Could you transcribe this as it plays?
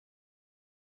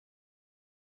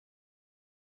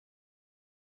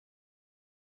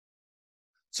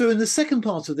So in the second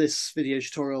part of this video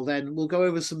tutorial, then we'll go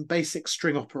over some basic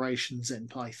string operations in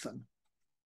Python.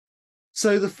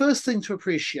 So the first thing to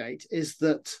appreciate is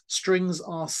that strings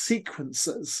are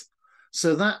sequences.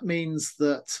 So that means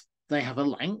that they have a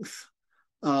length,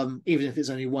 even if it's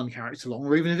only 1 character long,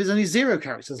 or even if it's only 0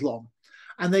 characters long.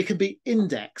 And they can be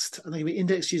indexed, and they can be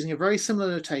indexed using a very similar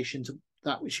notation to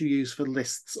that which you use for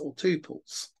lists or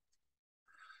tuples.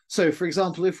 So for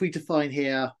example, if we define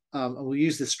here, and we'll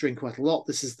use this string quite a lot,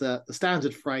 this is the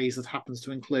standard phrase that happens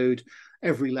to include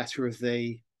every letter of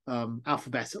the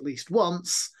alphabet at least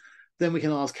once. Then we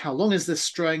can ask how long is this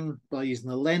string by using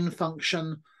the len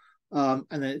function, and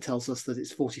then it tells us that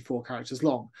it's 44 characters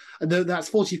long. And that's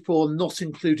 44 not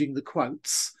including the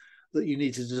quotes that you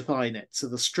need to define it. So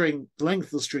the length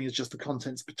of the string is just the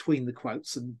contents between the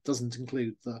quotes and doesn't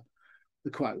include the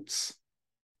quotes.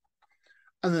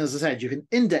 And then, as I said, you can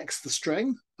index the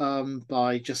string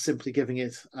by just simply giving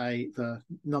it the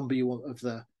number you want of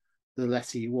the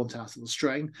letter you want out of the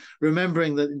string.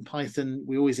 Remembering that in Python,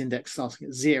 we always index starting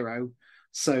at 0.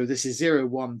 So this is 0,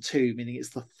 1, 2, meaning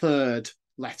it's the third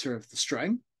letter of the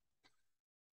string.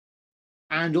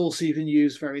 And also you can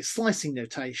use various slicing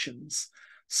notations.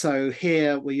 So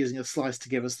here we're using a slice to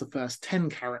give us the first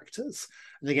 10 characters.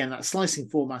 And again, that slicing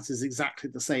format is exactly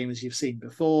the same as you've seen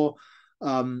before.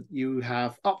 You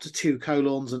have up to 2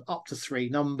 colons and up to 3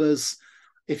 numbers.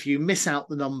 If you miss out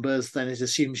the numbers, then it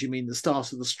assumes you mean the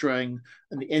start of the string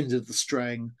and the end of the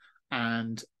string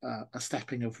and a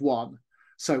stepping of 1.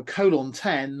 So colon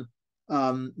 10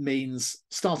 means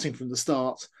starting from the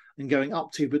start and going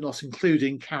up to but not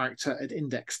including character at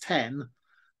index 10,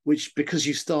 which, because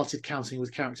you started counting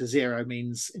with character 0,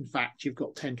 means in fact you've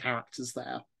got 10 characters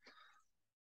there.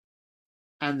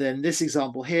 And then this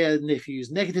example here, and if you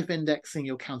use negative indexing,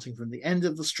 you're counting from the end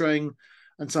of the string.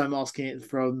 And so I'm asking it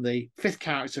from the 5th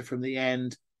character from the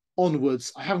end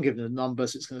onwards. I haven't given it a number,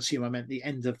 so it's going to assume I meant the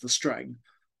end of the string.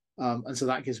 And so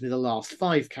that gives me the last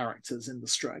 5 characters in the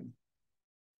string.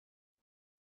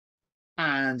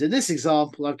 And in this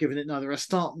example, I've given it neither a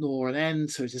start nor an end,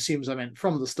 so it assumes I meant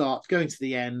from the start going to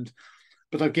the end,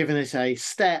 but I've given it a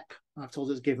step. I've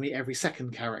told it to give me every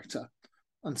 2nd character.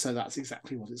 And so that's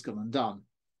exactly what it's gone and done.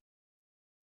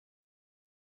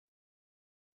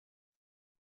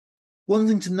 One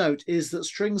thing to note is that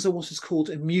strings are what is called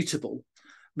immutable,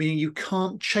 meaning you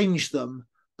can't change them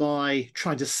by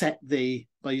trying to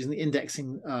by using the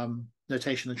indexing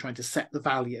notation and trying to set the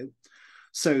value.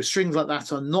 So strings like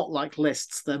that are not like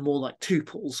lists, they're more like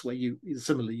tuples, where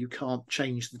similarly you can't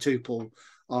change the tuple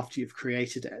after you've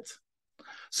created it.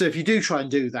 So if you do try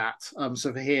and do that,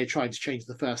 so for here, trying to change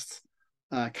the first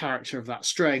character of that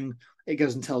string, it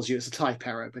goes and tells you it's a type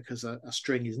error because a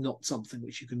string is not something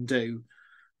which you can do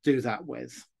that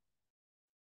with.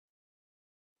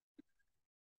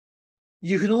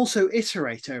 You can also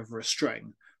iterate over a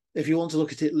string if you want to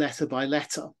look at it letter by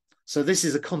letter. So this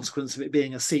is a consequence of it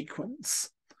being a sequence.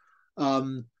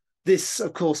 This,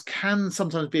 of course, can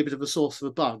sometimes be a bit of a source of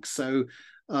a bug. So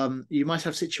you might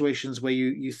have situations where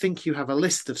you think you have a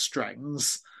list of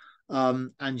strings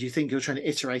and you think you're trying to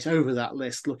iterate over that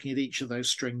list, looking at each of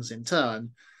those strings in turn.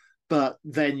 But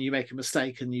then you make a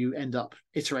mistake and you end up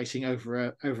iterating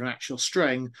over an actual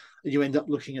string, and you end up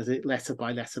looking at it letter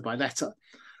by letter by letter.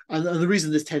 And the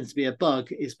reason this tends to be a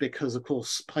bug is because, of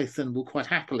course, Python will quite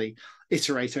happily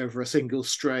iterate over a single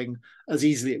string as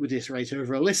easily it would iterate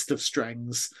over a list of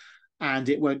strings, and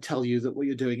it won't tell you that what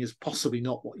you're doing is possibly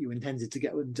not what you intended to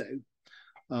go and do,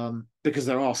 because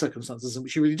there are circumstances in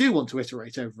which you really do want to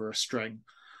iterate over a string.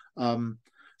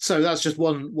 So that's just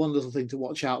one little thing to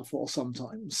watch out for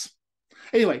sometimes.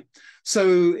 Anyway,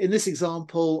 so in this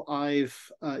example, I've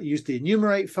used the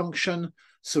enumerate function.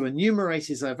 So enumerate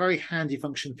is a very handy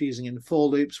function for using in for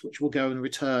loops, which will go and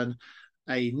return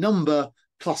a number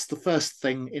plus the first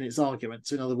thing in its argument.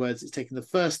 So in other words, it's taking the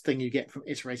first thing you get from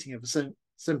iterating over a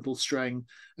simple string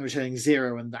and returning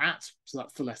 0 and that. So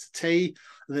that's the letter T.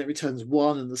 And then it returns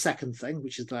 1 and the second thing,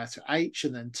 which is the letter H,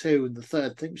 and then 2 and the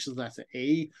third thing, which is the letter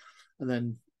E, and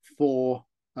then 4,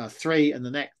 3 and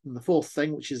the next and the 4th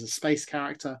thing, which is a space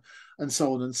character, and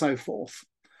so on and so forth.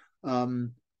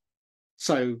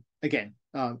 So again,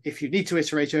 if you need to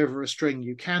iterate over a string,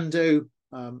 you can do.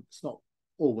 It's not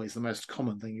always the most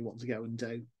common thing you want to go and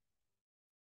do.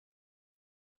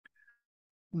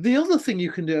 The other thing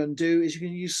you can do is you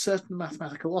can use certain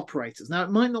mathematical operators. Now,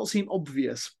 it might not seem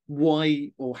obvious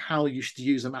why or how you should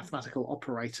use a mathematical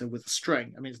operator with a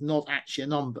string. I mean, it's not actually a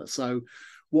number. So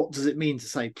what does it mean to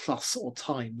say plus or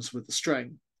times with a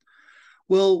string?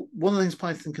 Well, one of the things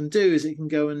Python can do is it can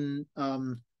go and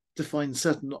define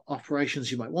certain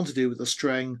operations you might want to do with a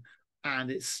string,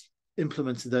 and it's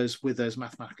implemented those with those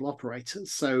mathematical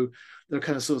operators. So there are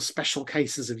kind of sort of special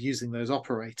cases of using those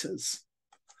operators.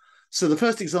 So the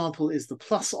first example is the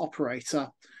plus operator.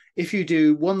 If you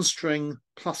do one string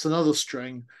plus another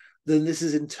string, then this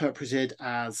is interpreted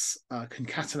as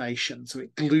concatenation. So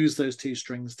it glues those two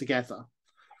strings together.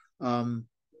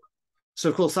 So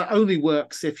of course that only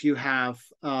works if you have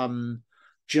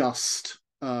just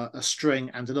a string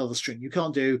and another string. You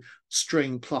can't do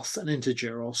string plus an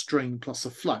integer or string plus a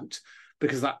float,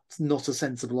 because that's not a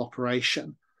sensible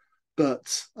operation.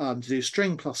 But to do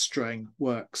string plus string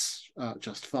works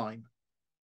just fine.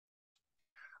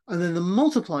 And then the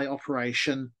multiply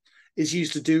operation is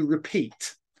used to do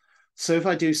repeat. So if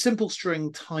I do simple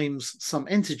string times some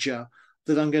integer,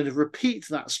 then I'm going to repeat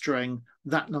that string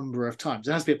that number of times.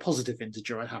 It has to be a positive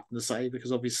integer, I happen to say,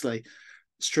 because obviously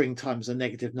string times a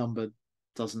negative number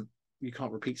you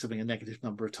can't repeat something a negative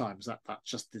number of times. That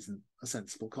just isn't a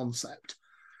sensible concept.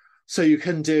 So you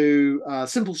can do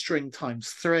simple string times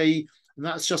 3, and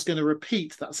that's just going to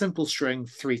repeat that simple string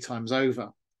 3 times over.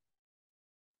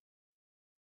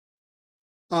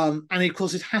 And of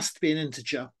course, it has to be an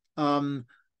integer,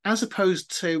 as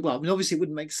opposed to, well, I mean, obviously it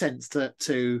wouldn't make sense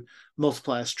to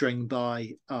multiply a string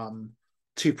by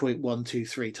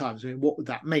 2.123 times. I mean, what would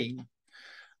that mean?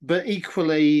 But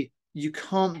equally, you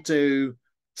can't do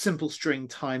simple string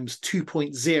times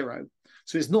 2.0.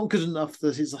 So it's not good enough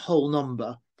that it's a whole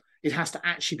number. It has to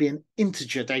actually be an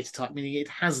integer data type, meaning it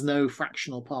has no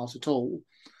fractional part at all.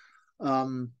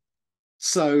 You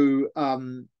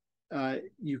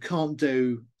can't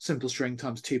do simple string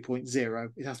times 2.0.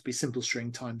 It has to be simple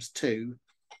string times 2.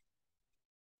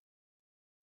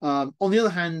 On the other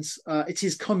hand, it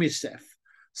is commutative.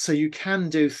 So you can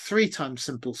do 3 times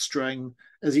simple string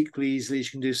as equally easily as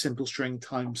you can do simple string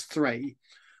times 3.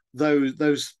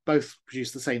 Those both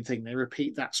produce the same thing. They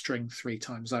repeat that string 3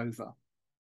 times over.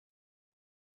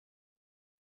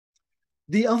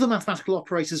 The other mathematical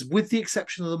operators, with the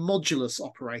exception of the modulus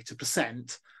operator,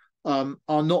 %,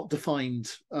 are not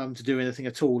defined to do anything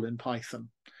at all in Python.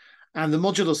 And the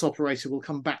modulus operator we'll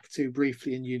come back to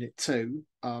briefly in Unit 2.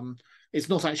 It's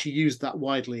not actually used that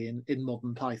widely in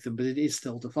modern Python, but it is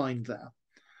still defined there.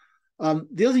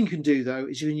 The other thing you can do, though,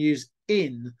 is you can use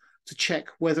in to check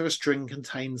whether a string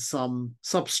contains some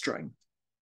substring.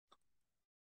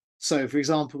 So, for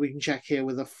example, we can check here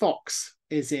whether fox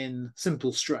is in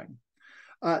simple string.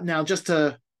 Now, just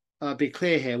to be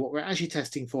clear here, what we're actually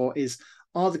testing for is,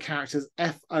 are the characters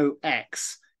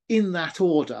FOX in that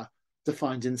order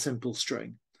defined in simple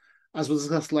string? As we'll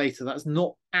discuss later, that's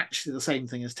not actually the same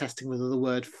thing as testing whether the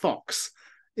word fox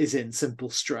is in simple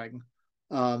string.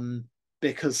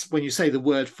 Because when you say the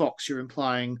word fox, you're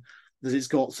implying that it's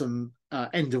got some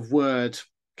end of word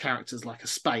characters like a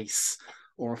space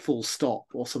or a full stop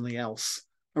or something else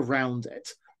around it.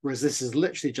 Whereas this is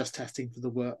literally just testing for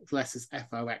the letters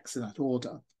FOX in that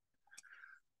order.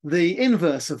 The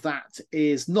inverse of that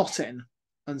is not in.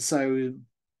 And so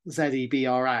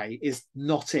ZEBRA is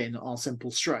not in our simple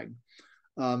string.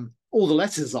 All the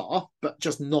letters are, but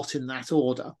just not in that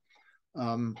order.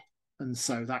 And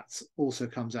so that also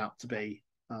comes out to be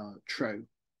true.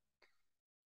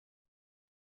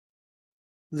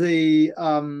 The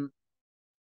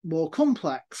more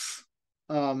complex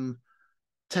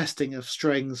testing of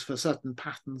strings for certain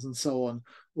patterns and so on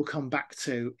we'll come back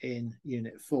to in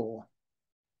Unit 4.